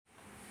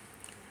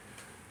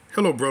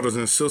Hello, brothers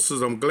and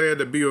sisters. I'm glad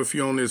to be with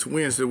you on this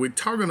Wednesday. We're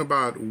talking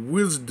about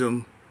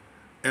wisdom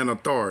and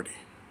authority.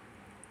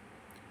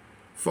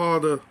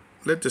 Father,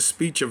 let the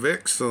speech of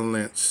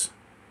excellence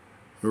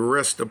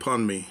rest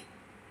upon me.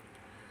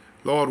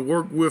 Lord,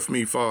 work with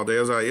me, Father,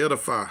 as I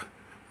edify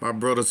my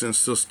brothers and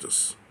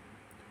sisters.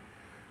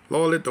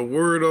 Lord, let the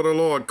word of the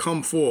Lord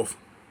come forth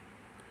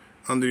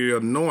under the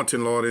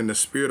anointing, Lord, in the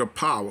spirit of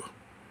power,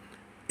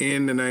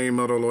 in the name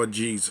of the Lord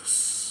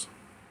Jesus.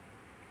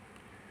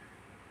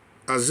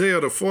 Isaiah,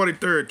 the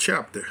 43rd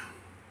chapter,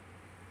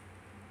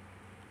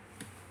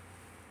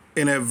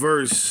 and at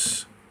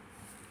verse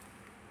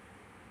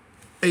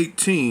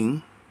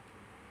 18,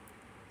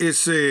 it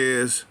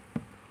says,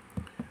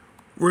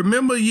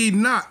 "Remember ye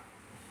not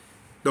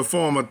the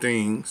former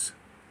things,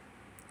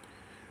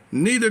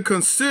 neither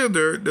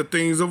consider the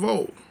things of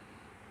old."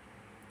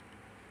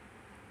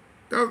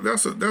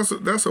 That's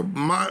a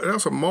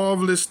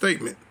marvelous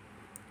statement.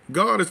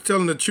 God is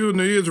telling the children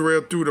of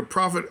Israel through the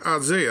prophet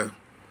Isaiah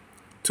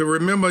to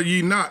remember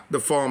ye not the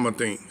former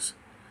things,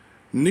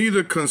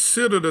 neither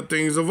consider the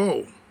things of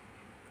old.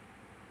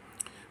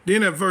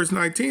 Then at verse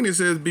 19 it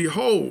says,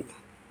 "Behold,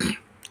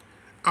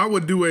 I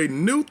will do a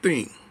new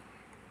thing.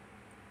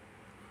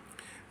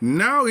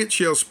 Now it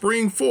shall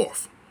spring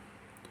forth.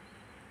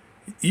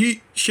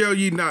 Shall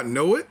ye not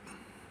know it?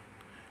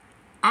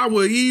 I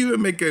will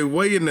even make a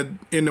way in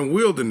the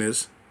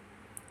wilderness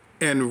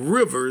and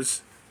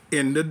rivers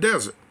in the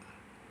desert."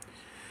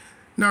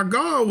 Now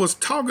God was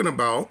talking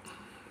about,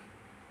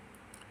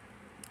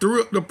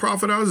 through the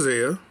prophet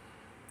Isaiah,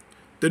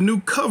 the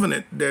new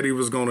covenant that he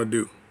was going to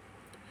do.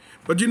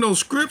 But you know,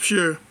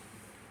 scripture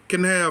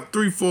can have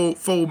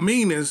threefold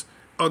meanings,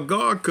 or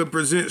God could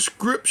present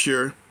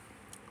scripture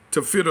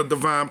to fit a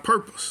divine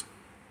purpose.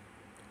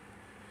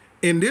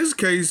 In this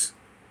case,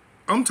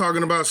 I'm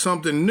talking about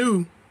something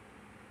new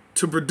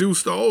to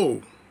produce the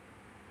old.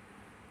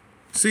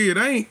 See, it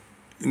ain't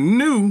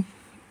new,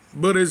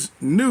 but it's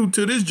new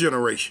to this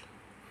generation.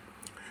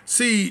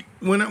 See,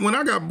 when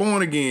I got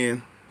born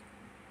again,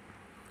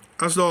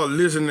 I started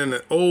listening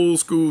to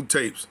old school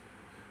tapes.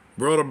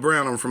 Brother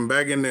Branham from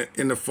back in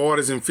the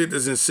 40s and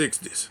 50s and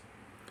 60s.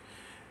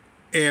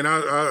 And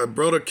I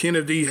Brother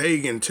Kenneth D.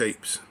 Hagin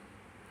tapes.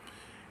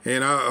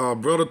 And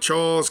Brother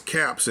Charles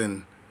Capps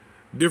and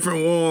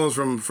different ones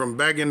from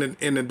back in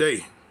the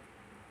day.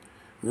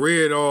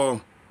 Read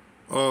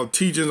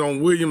teachings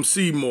on William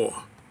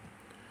Seymour,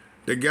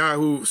 the guy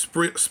who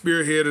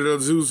spearheaded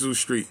Azusa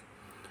Street.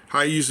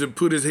 How he used to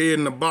put his head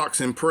in the box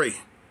and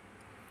pray.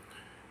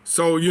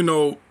 So, you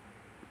know,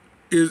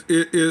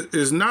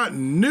 it's not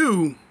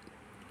new,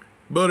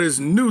 but it's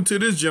new to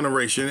this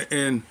generation.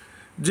 And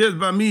just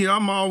by me,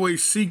 I'm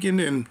always seeking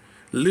and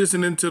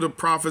listening to the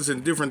prophets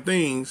and different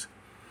things.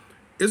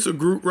 It's a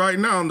group right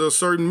now under a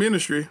certain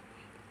ministry.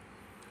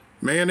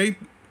 Man, they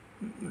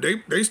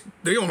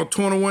on a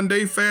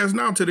 21-day fast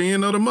now to the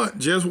end of the month,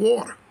 just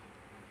water.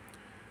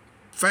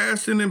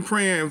 Fasting and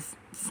praying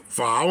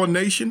for our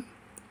nation,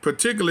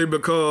 particularly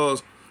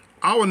because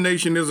our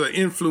nation is an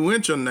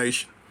influential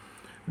nation.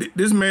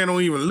 This man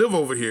don't even live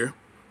over here,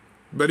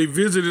 but he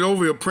visited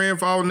over here praying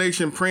for our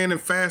nation, praying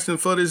and fasting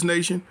for this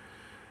nation.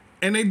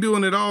 And they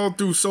doing it all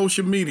through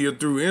social media,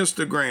 through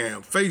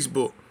Instagram,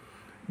 Facebook.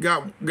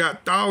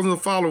 Got thousands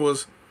of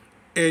followers.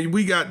 And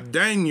we got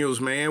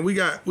Daniels, man. We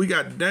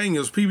got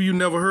Daniels, people you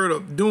never heard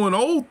of, doing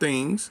old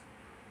things.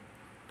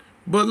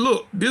 But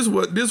look, this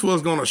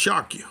was gonna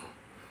shock you.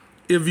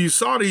 If you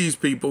saw these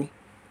people,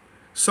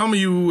 some of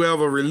you who have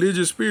a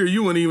religious spirit,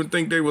 you wouldn't even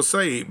think they were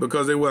saved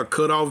because they wear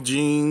cut off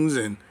jeans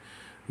and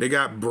they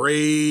got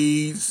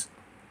braids,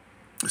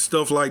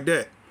 stuff like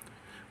that.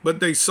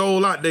 But they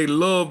sold out. They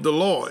loved the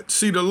Lord.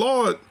 See, the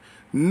Lord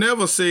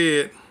never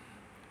said,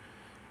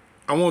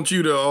 "I want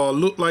you to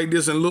look like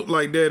this and look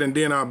like that, and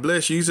then I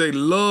bless you." He said,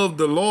 "Love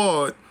the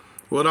Lord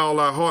with all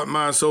thy heart,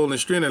 mind, soul,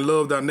 and strength, and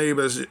love thy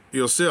neighbor as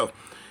yourself."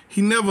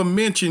 He never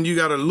mentioned you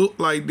got to look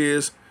like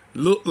this,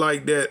 look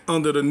like that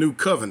under the new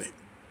covenant.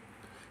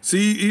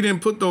 See, he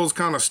didn't put those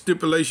kind of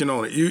stipulation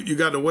on it. You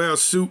got to wear a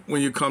suit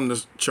when you come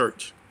to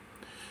church.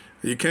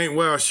 You can't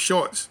wear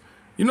shorts.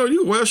 You know,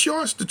 you wear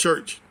shorts to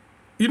church.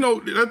 You know,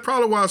 that's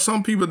probably why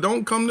some people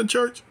don't come to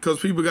church, because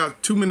people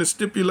got too many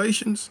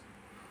stipulations.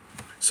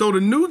 So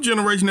the new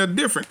generation are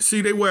different.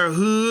 See, they wear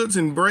hoods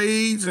and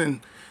braids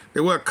and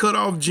they wear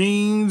cut-off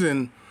jeans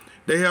and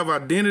they have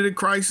identity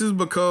crisis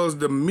because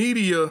the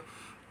media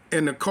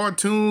and the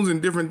cartoons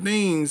and different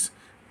things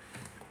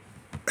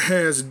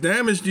has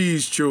damaged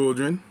these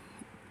children.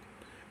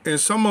 And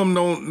some of them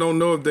don't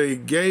know if they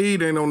gay,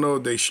 they don't know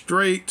if they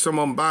straight, some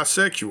of them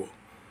bisexual.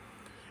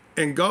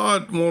 And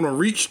God want to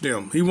reach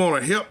them. He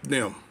want to help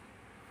them.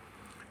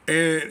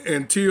 And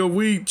until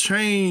we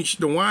change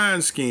the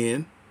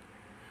wineskin,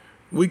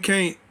 we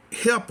can't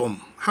help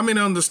them. How many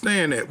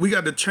understand that? We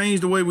got to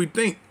change the way we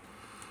think.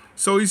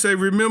 So he said,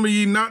 "Remember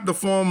ye not the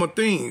former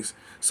things."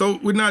 So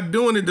we're not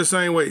doing it the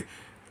same way.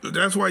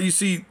 That's why you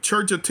see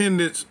church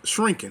attendance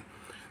shrinking.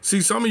 See,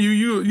 some of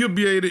you'll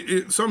be able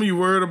to, some of you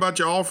worried about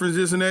your offerings,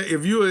 this and that.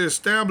 If you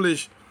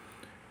establish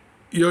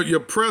your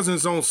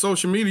presence on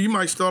social media, you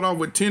might start off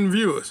with 10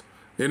 viewers.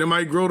 Then it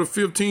might grow to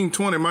 15,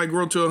 20, it might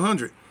grow to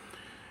 100.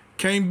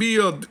 Can't be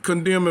a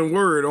condemning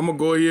word. I'm gonna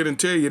go ahead and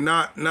tell you,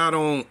 not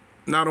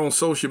on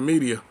social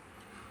media.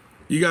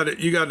 You got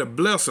to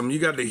bless them. You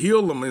got to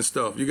heal them and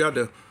stuff. You got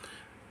to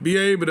be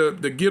able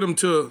to get them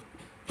to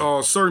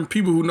certain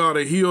people who know how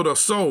to heal the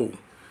soul.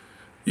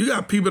 You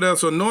got people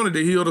that's anointed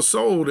to heal the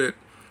soul, that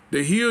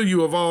they heal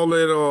you of all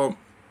that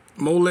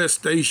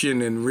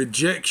molestation and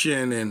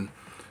rejection and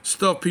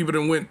stuff people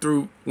done went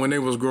through when they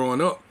was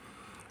growing up.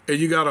 And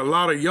you got a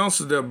lot of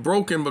youngsters that are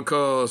broken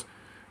because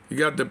you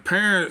got the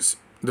parents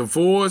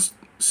divorced,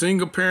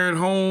 single parent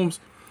homes.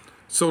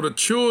 So the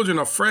children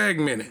are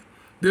fragmented.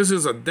 This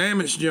is a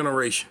damaged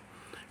generation.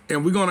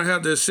 And we're going to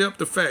have to accept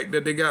the fact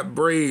that they got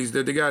braids,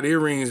 that they got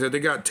earrings, that they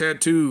got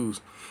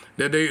tattoos,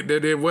 that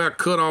they wear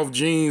cut off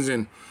jeans.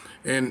 And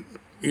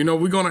you know,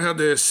 we're going to have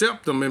to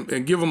accept them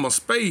and give them a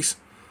space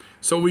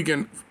so we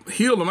can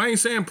heal them. I ain't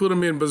saying put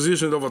them in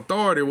positions of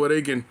authority where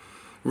they can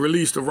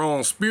release the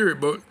wrong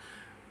spirit, but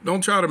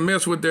don't try to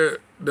mess with the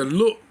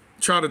look,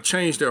 try to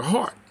change their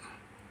heart.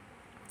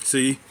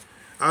 See,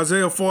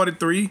 Isaiah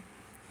 43,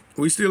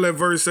 we still at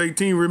verse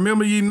 18.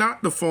 Remember ye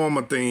not the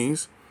former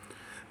things,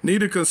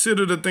 neither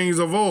consider the things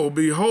of old.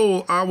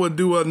 Behold, I will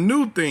do a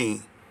new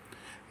thing.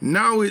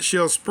 Now it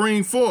shall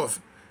spring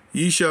forth.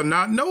 Ye shall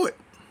not know it.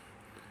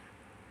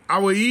 I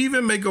will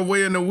even make a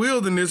way in the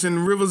wilderness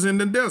and rivers in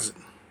the desert.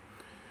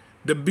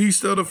 The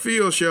beasts of the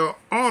field shall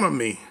honor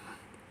me,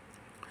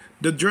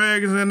 the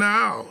dragons and the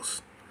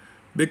owls,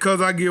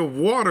 because I give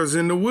waters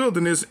in the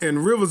wilderness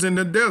and rivers in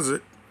the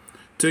desert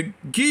to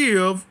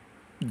give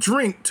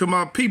drink to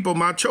my people,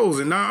 my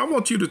chosen. Now, I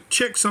want you to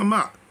check something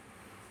out.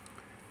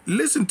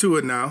 Listen to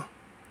it now.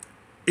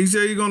 He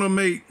said you're going to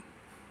make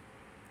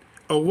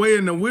a way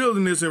in the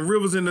wilderness and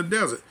rivers in the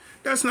desert.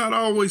 That's not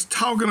always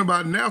talking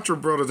about natural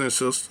brothers and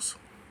sisters.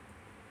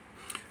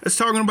 It's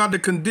talking about the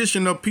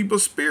condition of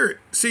people's spirit.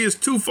 See, it's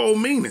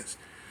twofold meanings.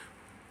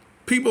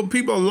 People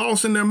are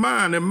lost in their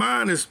mind. Their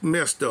mind is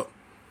messed up.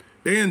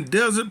 They're in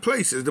desert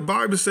places. The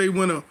Bible say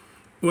when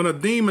a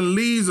demon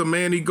leaves a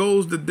man, he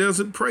goes to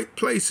desert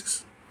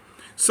places.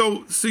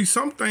 So, see,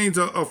 some things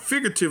are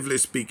figuratively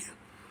speaking.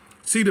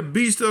 See, the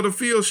beasts of the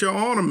field shall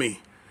honor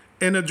me,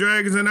 and the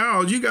dragons and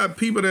owls. You got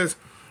people that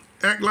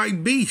act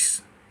like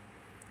beasts.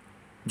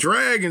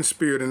 Dragon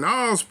spirit and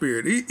owl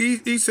spirit.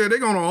 He said they're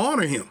going to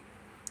honor him.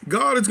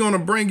 God is going to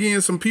bring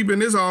in some people in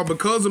this hour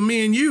because of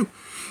me and you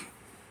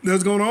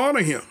that's going to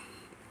honor him.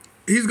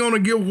 He's going to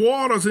give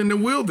waters in the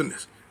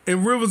wilderness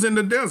and rivers in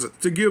the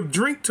desert to give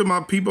drink to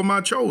my people,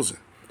 my chosen.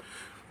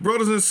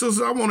 Brothers and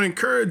sisters, I want to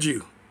encourage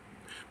you.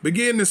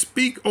 Begin to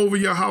speak over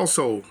your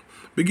household.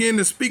 Begin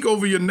to speak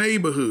over your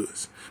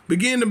neighborhoods.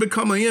 Begin to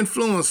become an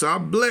influencer. I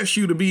bless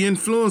you to be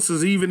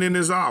influencers even in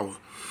this hour.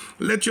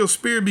 Let your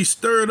spirit be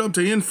stirred up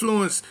to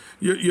influence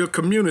your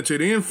community,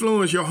 to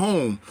influence your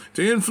home,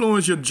 to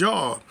influence your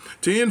job,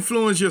 to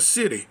influence your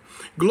city.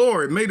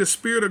 Glory, may the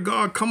Spirit of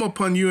God come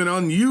upon you in an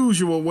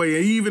unusual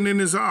way, even in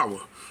this hour.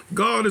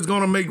 God is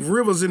going to make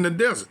rivers in the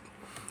desert.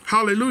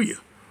 Hallelujah.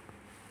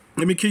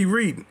 Let me keep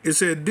reading. It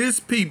said, this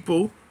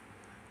people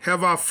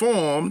have I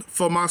formed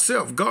for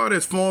myself. God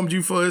has formed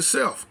you for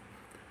himself.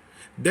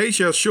 They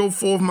shall show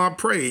forth my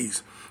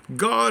praise.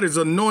 God is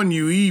anointing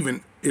you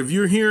even. If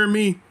you're hearing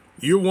me,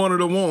 you're one of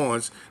the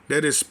ones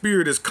that his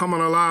spirit is coming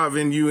alive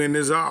in you in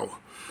this hour.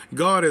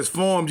 God has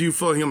formed you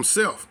for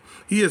himself.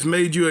 He has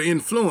made you an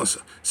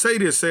influencer. Say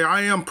this, say,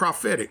 I am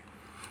prophetic.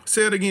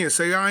 Say it again,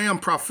 say, I am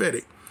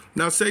prophetic.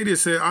 Now say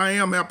this, say, I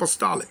am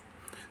apostolic.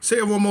 Say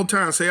it one more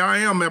time, say, I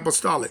am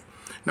apostolic.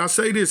 Now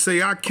say this,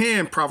 say, I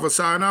can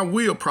prophesy and I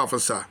will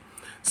prophesy.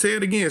 Say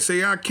it again,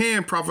 say, I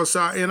can prophesy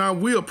and I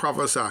will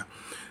prophesy.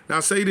 Now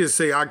say this,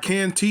 say, I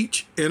can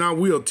teach and I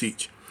will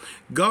teach.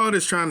 God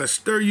is trying to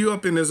stir you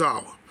up in this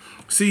hour.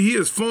 See, he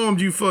has formed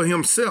you for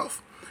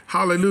himself.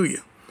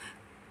 Hallelujah.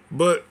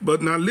 But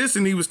now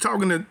listen, he was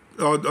talking to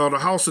the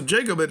house of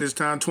Jacob at this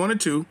time,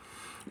 22.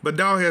 But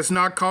thou hast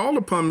not called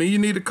upon me. You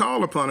need to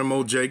call upon him,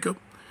 O Jacob.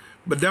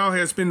 But thou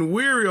hast been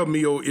weary of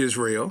me, O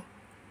Israel.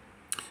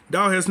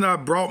 Thou hast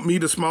not brought me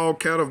the small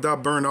cattle of thy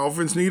burnt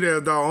offerings, neither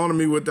hast thou honored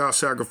me with thy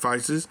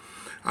sacrifices.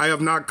 I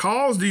have not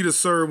caused thee to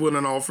serve with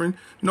an offering,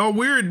 nor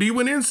wearied thee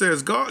with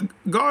incense. God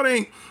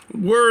ain't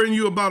worrying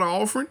you about an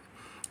offering.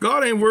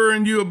 God ain't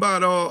worrying you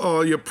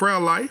about your prayer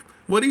life.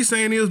 What he's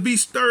saying is be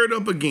stirred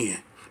up again.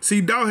 See,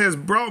 thou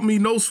hast brought me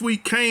no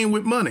sweet cane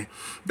with money.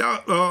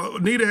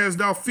 Neither hast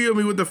thou filled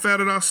me with the fat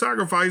of thy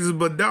sacrifices,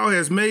 but thou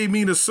hast made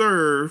me to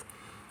serve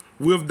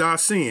with thy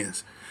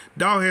sins.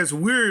 Thou hast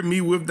wearied me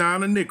with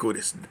thine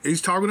iniquities. He's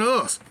talking to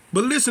us.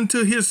 But listen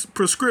to his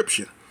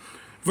prescription.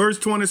 Verse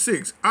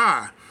 26,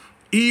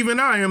 even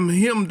I am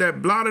him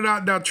that blotted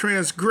out thy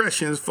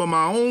transgressions for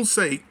my own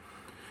sake,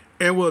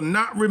 and will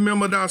not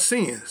remember thy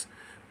sins.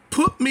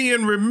 Put me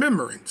in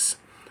remembrance.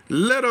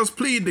 Let us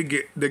plead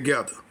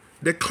together.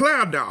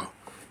 Declare thou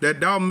that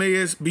thou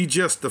mayest be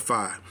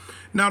justified.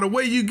 Now, the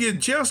way you get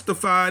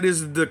justified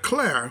is to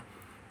declare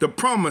the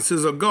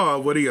promises of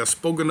God, what he has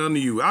spoken unto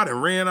you. I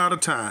done ran out of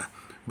time,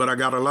 but I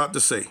got a lot to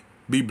say.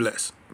 Be blessed.